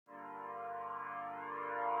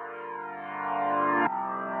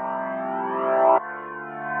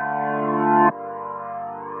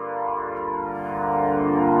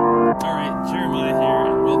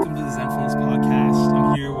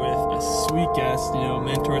guest,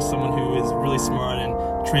 mentor someone who is really smart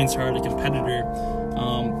and trains hard, a competitor.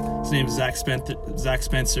 His name is Zach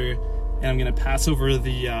Spencer, and I'm going to pass over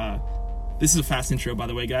this is a fast intro, by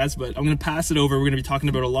the way, guys, but I'm going to pass it over. We're going to be talking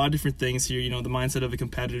about a lot of different things here, the mindset of a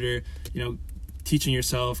competitor, teaching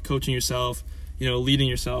yourself, coaching yourself, leading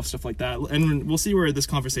yourself, stuff like that. And we'll see where this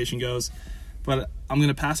conversation goes. But I'm going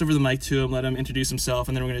to pass over the mic to him, let him introduce himself,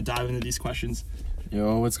 and then we're going to dive into these questions.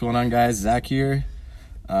 Yo, what's going on, guys? Zach here.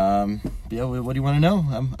 What do you want to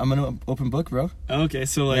know? I'm an open book, bro. Okay,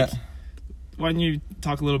 so why don't you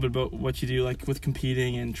talk a little bit about what you do, with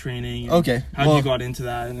competing and training? And okay. How you got into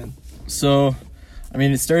that? And then... So,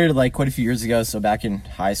 it started quite a few years ago. So back in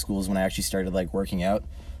high school is when I actually started working out.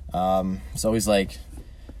 It's always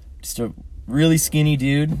just a really skinny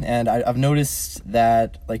dude, and I've noticed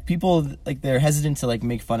that people they're hesitant to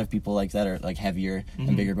make fun of people that are heavier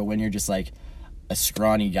and bigger. But when you're just a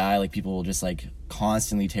scrawny guy, people will just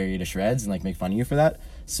constantly tear you to shreds and make fun of you for that.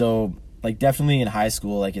 So definitely in high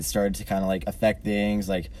school, it started to kind of affect things.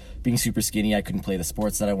 Being super skinny, I couldn't play the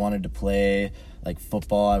sports that I wanted to play.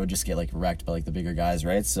 Football, I would just get wrecked by the bigger guys,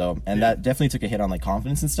 right? So that definitely took a hit on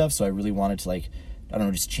confidence and stuff. So I really wanted to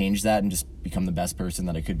just change that and just become the best person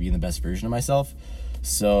that I could be, and the best version of myself.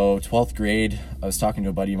 So 12th grade, I was talking to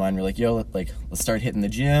a buddy of mine. We're yo, let's start hitting the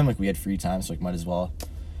gym. We had free time, so might as well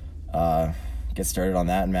get started on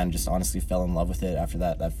that. And man, just honestly fell in love with it after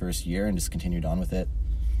that first year, and just continued on with it.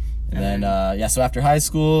 And then so after high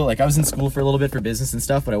school, I was in school for a little bit for business and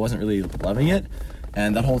stuff, but I wasn't really loving it.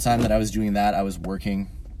 And that whole time that I was doing that, I was working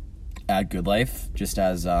at Good Life just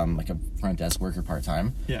as a front desk worker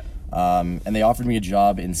part-time. Yeah. And they offered me a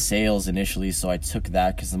job in sales initially, so I took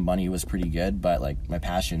that because the money was pretty good, but my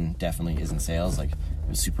passion definitely isn't sales. It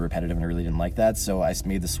was super repetitive and I really didn't like that, so I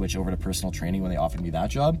made the switch over to personal training when they offered me that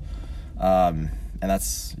job. And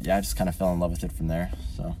that's, I just kind of fell in love with it from there.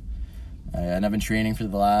 So and I've been training for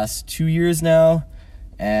the last 2 years now,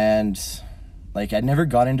 and I never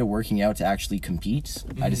got into working out to actually compete.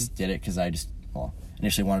 I just did it because I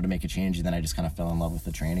initially wanted to make a change, and then I just kind of fell in love with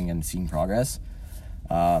the training and seeing progress.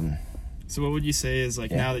 So what would you say is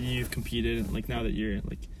now that you've competed, now that you're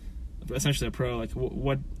essentially a pro,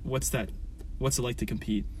 what's it like to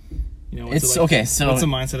compete? What's the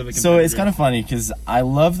mindset of a competitor? So it's kind of funny because I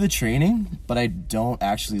love the training, but I don't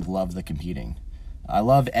actually love the competing. I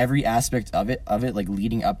love every aspect of it,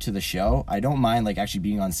 leading up to the show. I don't mind actually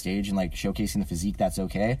being on stage and showcasing the physique. That's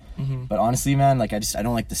okay. But honestly, man, I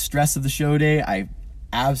don't like the stress of the show day. I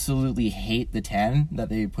absolutely hate the tan that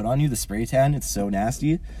they put on you, the spray tan. It's so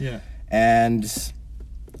nasty. Yeah. And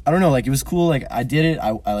I don't know, it was cool. I did it.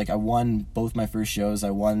 I won both my first shows.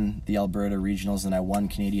 I won the Alberta Regionals and I won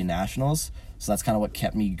Canadian Nationals. So that's kind of what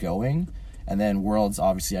kept me going. And then Worlds,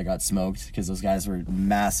 obviously, I got smoked because those guys were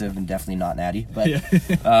massive and definitely not natty. But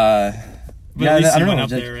But at least I don't went know. Up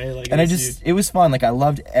there, right? And it was fun. I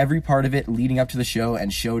loved every part of it leading up to the show.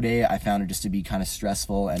 And show day, I found it just to be kind of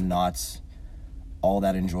stressful and not all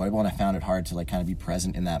that enjoyable. And I found it hard to kind of be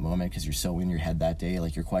present in that moment because you're so in your head that day.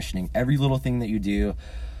 You're questioning every little thing that you do.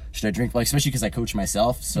 Should I drink? Especially because I coach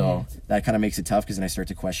myself, so that kind of makes it tough because then I start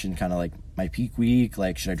to question kind of my peak week.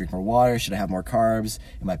 Should I drink more water? Should I have more carbs?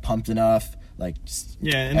 Am I pumped enough? And that's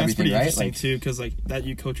pretty interesting too, because that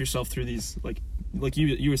you coach yourself through these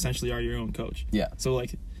you essentially are your own coach. Yeah. So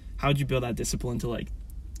how'd you build that discipline to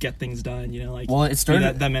get things done? Well, it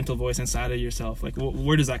started that mental voice inside of yourself.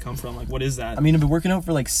 Where does that come from? What is that? I've been working out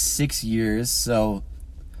for 6 years, so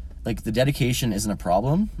the dedication isn't a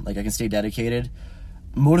problem. I can stay dedicated.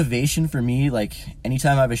 Motivation for me,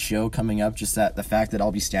 anytime I have a show coming up, just that the fact that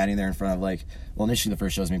I'll be standing there in front of initially the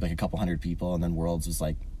first show was maybe a couple hundred people, and then Worlds was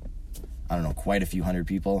I don't know, quite a few hundred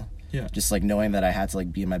people. Yeah. Just knowing that I had to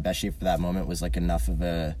be in my best shape for that moment was enough of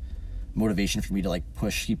a motivation for me to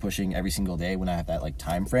keep pushing every single day when I have that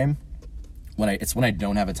time frame. When I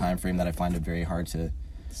don't have a time frame that I find it very hard to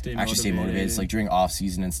stay motivated. It's during off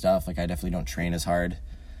season and stuff, I definitely don't train as hard.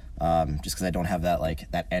 Just because I don't have that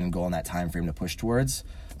that end goal and that time frame to push towards.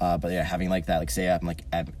 But yeah, having that, say I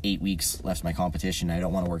have 8 weeks left of my competition, and I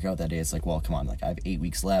don't want to work out that day. It's well, come on, I have 8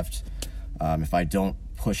 weeks left. If I don't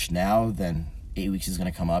push now, then 8 weeks is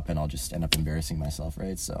gonna come up, and I'll just end up embarrassing myself,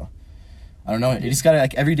 right? So I don't know. You just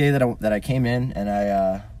gotta every day that I came in and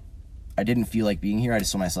I didn't feel like being here. I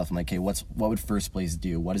just told myself, I'm okay, what would first place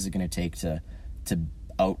do? What is it gonna take to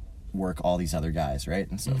outwork all these other guys, right?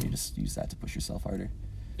 And so you just use that to push yourself harder.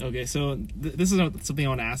 Okay, so this is something I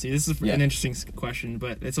want to ask you. This is an interesting question,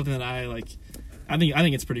 but it's something that I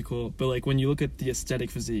think it's pretty cool. But when you look at the aesthetic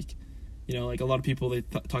physique, a lot of people, they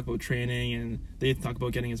talk about training and they talk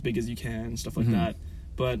about getting as big as you can and stuff like that.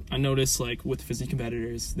 But I notice with physique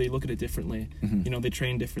competitors, they look at it differently. They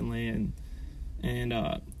train differently, and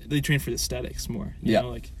and they train for the aesthetics more. You know,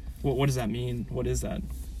 like what does that mean? What is that?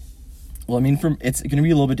 Well, I mean, it's going to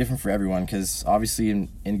be a little bit different for everyone, because obviously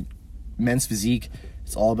in men's physique,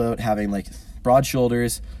 it's all about having like broad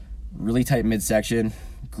shoulders, really tight midsection,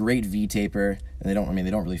 great V taper, and they don't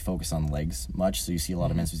really focus on legs much. So you see a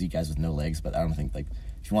lot of men's physique guys with no legs, but I don't think, like,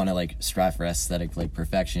 if you want to like strive for aesthetic like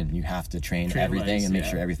perfection, you have to train everything legs, and make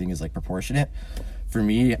sure everything is like proportionate. For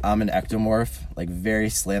me, I'm an ectomorph, like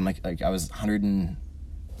very slim. Like I was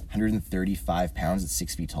 135 pounds at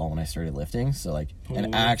 6 feet tall when I started lifting. So like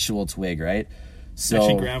an actual twig, right? So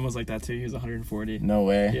actually, Graham was like that too. He was 140. No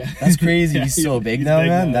way. Yeah. That's crazy. He's so big now,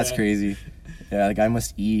 man. Now, That's crazy. Yeah, the guy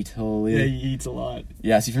must eat. Holy. Yeah, he eats a lot.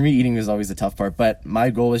 Yeah, see, for me, eating was always the tough part. But my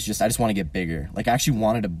goal was I just want to get bigger. Like, I actually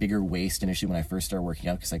wanted a bigger waist initially when I first started working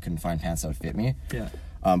out, because I couldn't find pants that would fit me. Yeah.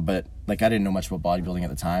 But like, I didn't know much about bodybuilding at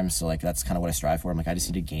the time, so like that's kind of what I strive for. I'm like, I just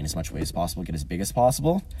need to gain as much weight as possible, get as big as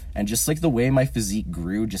possible, and just like the way my physique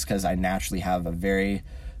grew, just because I naturally have a very,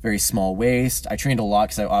 very small waist. I trained a lot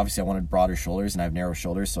because I wanted broader shoulders, and I have narrow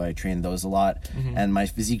shoulders, so I trained those a lot. And my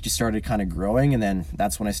physique just started kind of growing, and then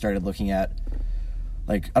that's when I started looking at,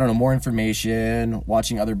 like, I don't know, more information,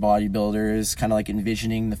 watching other bodybuilders, kind of like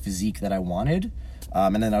envisioning the physique that I wanted.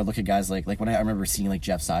 And then I would look at guys like when I remember seeing like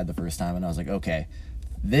Jeff Side the first time, and I was like, okay,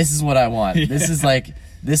 this is what I want. Yeah. This is like,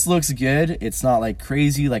 this looks good. It's not like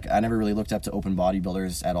crazy. Like, I never really looked up to open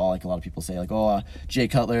bodybuilders at all. Like a lot of people say, like, oh, Jay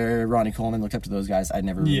Cutler, Ronnie Coleman, looked up to those guys. I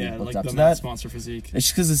never really looked up to that. Sponsor physique. It's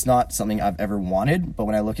just because it's not something I've ever wanted. But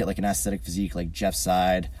when I look at like an aesthetic physique, like Jeff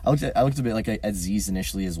Side, I looked a bit like at Z's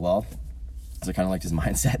initially as well. So I kind of liked his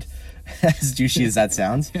mindset, as douchey as that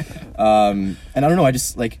sounds. And I don't know, I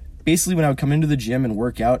just like, basically when I would come into the gym and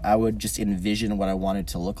work out, I would just envision what I wanted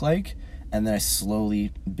to look like, and then I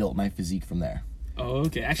slowly built my physique from there. Oh,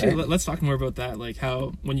 okay. Actually, let's talk more about that. Like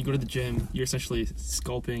how when you go to the gym, you're essentially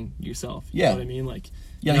sculpting yourself. You know what I mean? Like,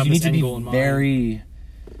 you need to be very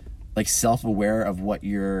like self-aware of what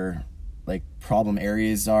your like problem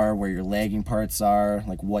areas are, where your lagging parts are,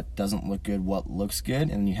 like what doesn't look good, what looks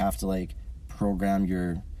good, and you have to like program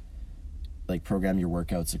your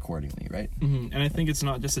workouts accordingly, right? And I think it's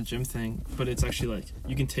not just a gym thing, but it's actually like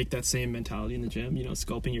you can take that same mentality in the gym, you know,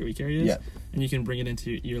 sculpting your weak areas, and you can bring it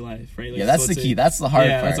into your life, right? Like, that's the key. That's the hard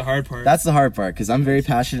part. That's the hard part. That's the hard part, because I'm very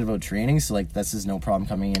passionate about training, so like this is no problem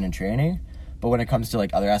coming in and training. But when it comes to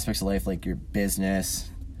like other aspects of life, like your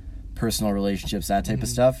business, personal relationships, that type of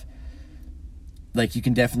stuff, like you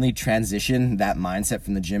can definitely transition that mindset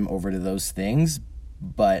from the gym over to those things.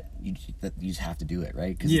 But you just have to do it,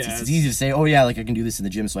 right? Because it's easy to say, oh yeah, like I can do this in the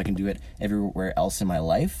gym, so I can do it everywhere else in my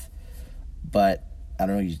life. But I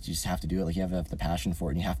don't know, you just have to do it. Like, you have to have the passion for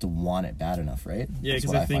it, and you have to want it bad enough, right? Yeah,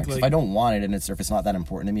 because I think, like, if I don't want it, and if it's not that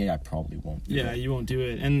important to me, I probably won't do it. You won't do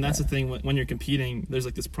it. And that's the thing, when you're competing, there's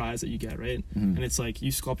like this prize that you get, right? And it's like,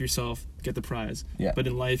 you sculpt yourself, get the prize. But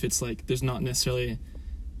in life, it's like, there's not necessarily,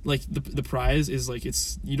 like, the prize is like,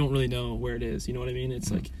 you don't really know where it is, you know what I mean? It's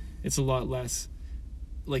like, it's a lot less,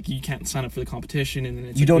 like, you can't sign up for the competition, and then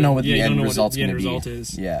it's you don't know what the end result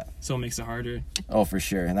is. Yeah, so it makes it harder. Oh, for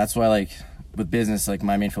sure. And that's why, like, with business, like,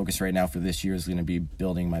 my main focus right now for this year is going to be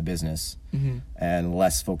building my business, and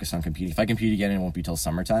less focus on competing. If I compete again, it won't be till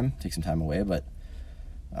summertime. Take some time away, but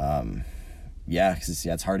because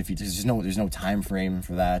it's hard if there's no time frame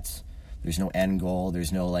for that. There's no end goal.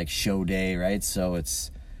 There's no like show day, right? So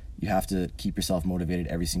you have to keep yourself motivated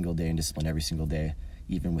every single day and disciplined every single day,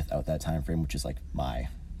 even without that time frame, which is like my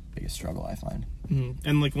biggest struggle, I find.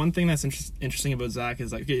 And like one thing that's interesting about Zach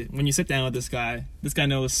is like, okay, when you sit down with this guy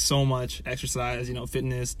knows so much exercise, you know,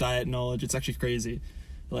 fitness, diet knowledge. It's actually crazy.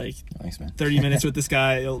 Like, thanks, man. 30 minutes with this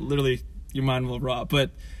guy, literally your mind will rot.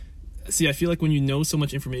 But see, I feel like when you know so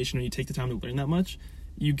much information, when you take the time to learn that much,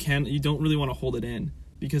 you don't really want to hold it in,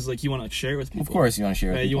 because like you want to share it with people. Of course, you want to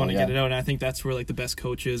share it with people. You want to get it out, and I think that's where like the best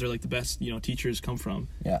coaches or like the best, you know, teachers come from.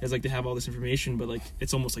 Is like they have all this information, but like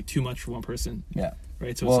it's almost like too much for one person.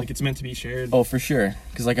 Right. So it's like it's meant to be shared. Oh, for sure.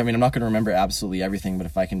 Because like, I mean, I'm not going to remember absolutely everything, but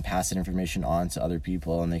if I can pass that information on to other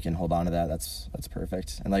people and they can hold on to that, that's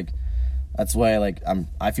perfect. And like that's why like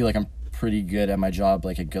I feel like I'm pretty good at my job,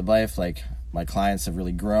 like at Good Life. Like, my clients have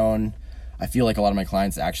really grown. I feel like a lot of my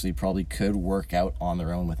clients actually probably could work out on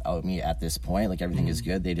their own without me at this point. Like, everything is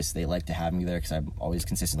good. They like to have me there because I'm always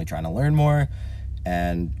consistently trying to learn more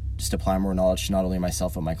and just apply more knowledge to not only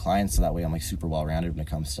myself but my clients. So that way I'm like super well-rounded when it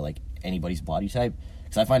comes to like anybody's body type.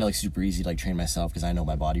 Because I find it like super easy to like train myself because I know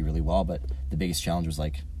my body really well. But the biggest challenge was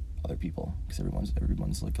like other people, because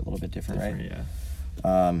everyone's like a little bit different, right?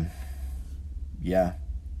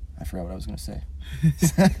 I forgot what I was gonna say.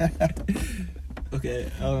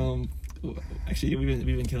 Okay. Actually, we've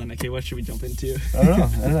been killing it. Okay, what should we jump into? I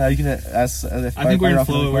don't know. You can ask. I think we're in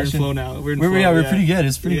flow. We're in flow now. We're pretty good.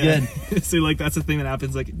 It's pretty good. So like that's the thing that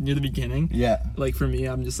happens like near the beginning. Yeah. Like for me,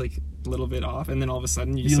 I'm just like a little bit off, and then all of a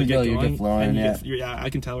sudden you You just like, get get going. flowing, and I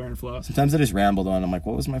can tell we're in flow. Sometimes I just rambled on. I'm like,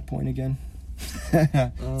 what was my point again?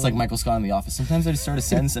 It's like Michael Scott in The Office. Sometimes I just start a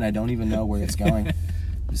sentence and I don't even know where it's going. I'm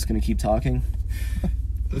just gonna keep talking.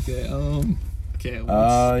 Okay. Okay.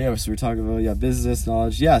 Yeah. So we're talking about business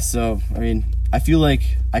knowledge. Yeah. So I mean, I feel like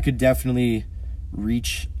I could definitely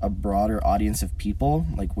reach a broader audience of people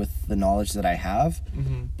like with the knowledge that I have.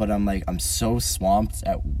 Mm-hmm. But I'm so swamped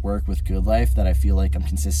at work with Good Life that I feel like I'm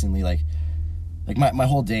consistently like my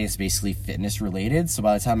whole day is basically fitness related. So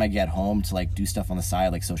by the time I get home to like do stuff on the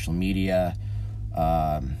side like social media,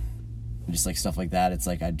 just like stuff like that, it's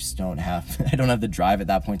like I just don't have the drive at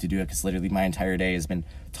that point to do it, because literally my entire day has been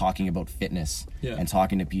talking about fitness and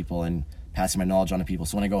talking to people and passing my knowledge on to people.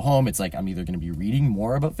 So when I go home, it's like I'm either going to be reading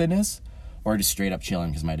more about fitness or just straight up chilling,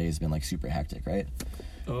 because my day has been like super hectic, right?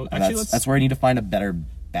 Oh, and actually, that's where I need to find a better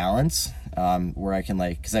balance, where I can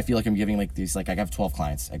like, because I feel like I'm giving like these, like I have 12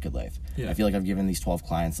 clients at Good Life. I feel like I've given these 12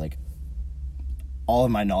 clients like all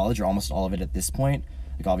of my knowledge, or almost all of it at this point.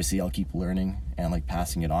 Like obviously I'll keep learning and like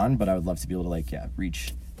passing it on, but I would love to be able to like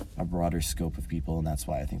reach a broader scope of people, and that's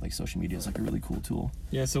why I think like social media is like a really cool tool.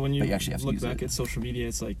 Yeah, so when you actually have to look use back it. at social media,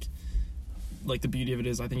 it's like the beauty of it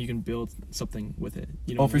is I think you can build something with it.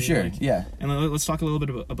 You know Oh, for sure. Like, yeah. And let's talk a little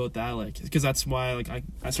bit about that, like, because that's why like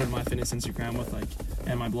I started my fitness Instagram with like,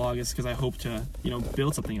 and my blog is because I hope to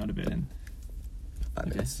build something out of it, and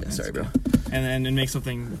sorry, bro. and then make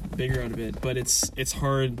something bigger out of it. But it's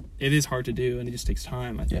hard. It is hard to do, and it just takes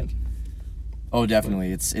time, I think. Oh,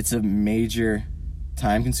 definitely. It's a major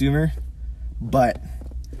time consumer, but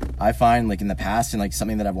I find like in the past, and like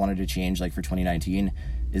something that I've wanted to change like for 2019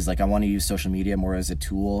 is like I want to use social media more as a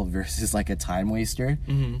tool versus like a time waster,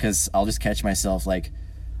 because I'll just catch myself like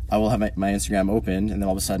I will have my Instagram open, and then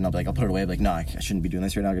all of a sudden I'll be like, I'll put it away, like, no, I shouldn't be doing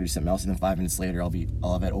this right now, I gotta do something else, and then 5 minutes later I'll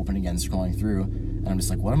have it open again, scrolling through, and I'm just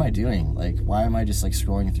like, what am I doing? Like, why am I just like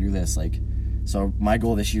scrolling through this? Like, so my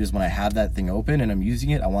goal this year is when I have that thing open and I'm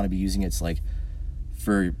using it, I want to be using it to like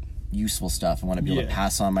for useful stuff. I want to be able to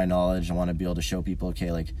pass on my knowledge. I want to be able to show people,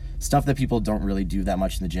 okay, like stuff that people don't really do that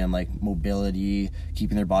much in the gym, like mobility,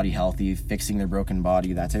 keeping their body healthy, fixing their broken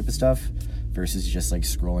body, that type of stuff, versus just like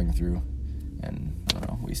scrolling through and, I don't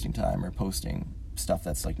know, wasting time or posting stuff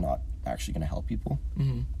that's like not actually going to help people.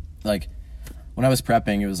 Like when I was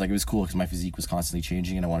prepping, it was cool because my physique was constantly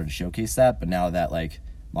changing and I wanted to showcase that. But now that like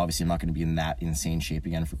obviously I'm not going to be in that insane shape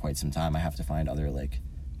again for quite some time, I have to find other like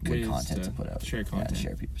good content to put out. Share content.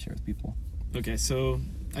 Share with people. Okay, so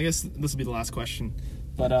I guess this will be the last question.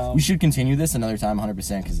 But we should continue this another time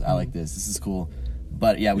 100% because I like this. This is cool.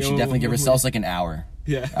 But yeah, we should definitely give ourselves like an hour.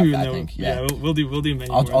 Yeah, I think. Yeah, we'll do many.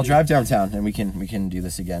 I'll drive downtown and we can do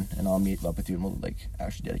this again, and I'll meet up with you and we'll like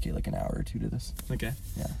actually dedicate like an hour or two to this. Okay.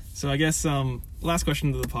 Yeah. So I guess last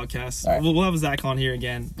question to the podcast. Right. We'll have Zach on here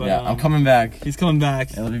again. But yeah, I'm coming back. He's coming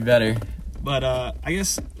back. It'll be better. But I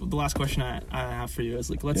guess the last question I have for you is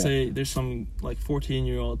like, let's say there's some like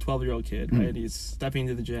 14-year-old, 12-year-old kid, right? He's stepping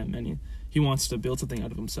into the gym and he wants to build something out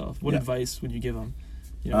of himself. What advice would you give him?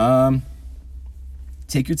 You know?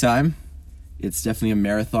 Take your time. It's definitely a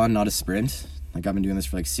marathon, not a sprint. Like I've been doing this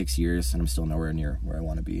for like 6 years and I'm still nowhere near where I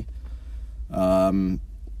want to be.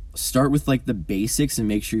 Start with like the basics and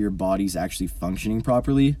make sure your body's actually functioning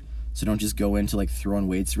properly. So don't just go into like throwing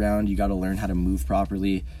weights around. You got to learn how to move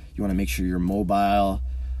properly. You want to make sure you're mobile.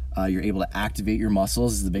 You're able to activate your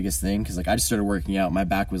muscles is the biggest thing. Cause like I just started working out. My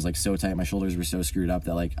back was like so tight. My shoulders were so screwed up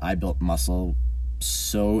that like I built muscle.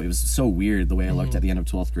 It was so weird the way I looked at the end of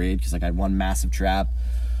 12th grade. Cause like I had one massive trap.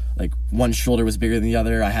 Like one shoulder was bigger than the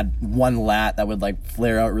other. I had one lat that would like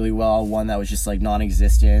flare out really well. One that was just like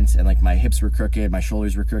non-existent. And like my hips were crooked. My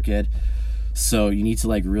shoulders were crooked. So you need to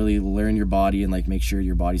like really learn your body and like make sure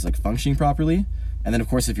your body's like functioning properly. And then of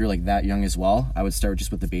course, if you're like that young as well, I would start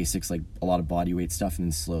just with the basics, like a lot of body weight stuff, and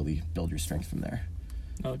then slowly build your strength from there.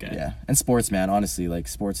 Okay. Yeah. And sports, man, honestly, like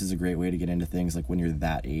sports is a great way to get into things like when you're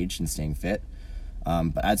that age and staying fit.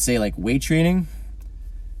 But I'd say like weight training,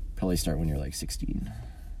 probably start when you're like 16.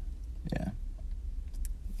 Yeah.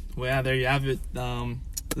 Well, yeah, there you have it.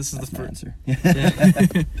 This is That's the my first answer.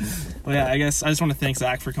 Yeah. Well, yeah, I guess I just want to thank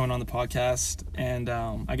Zach for coming on the podcast, and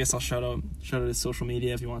I guess I'll shout out his social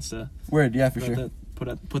media if he wants to. Word, yeah, for sure.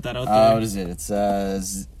 Put that out there. What is it? It's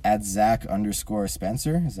at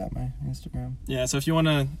Zach_Spencer. Is that my Instagram? Yeah, so if you want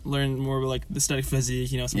to learn more about like the aesthetic physique,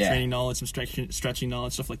 some training knowledge, some stretching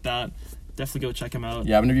knowledge, stuff like that, definitely go check him out.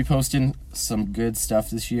 Yeah, I'm gonna be posting some good stuff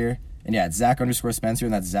this year, and yeah, it's Zach_Spencer,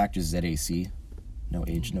 and that's Zach just ZAC. No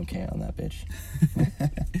age, no K on that bitch.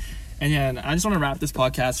 And I just want to wrap this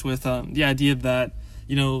podcast with the idea that,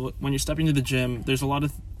 you know, when you're stepping into the gym, there's a lot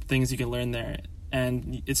of things you can learn there.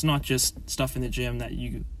 And it's not just stuff in the gym that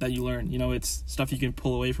you learn. You know, it's stuff you can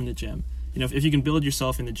pull away from the gym. You know, if you can build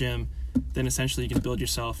yourself in the gym, then essentially you can build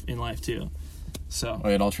yourself in life too. So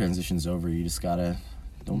it all transitions over. You just gotta,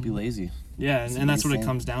 don't be lazy. Yeah, and that's what it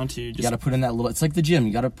comes down to. You gotta put in that little, it's like the gym.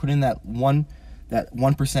 You gotta put in that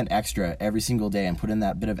 1% extra every single day and put in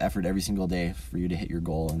that bit of effort every single day for you to hit your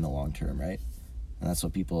goal in the long term, right? And that's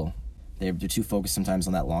what people, they're too focused sometimes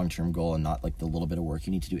on that long-term goal and not like the little bit of work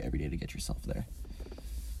you need to do every day to get yourself there.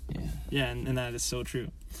 Yeah, and that is so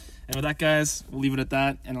true. And with that, guys, we'll leave it at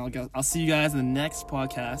that, and I'll see you guys in the next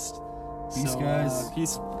podcast. Peace, guys.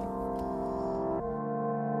 Peace.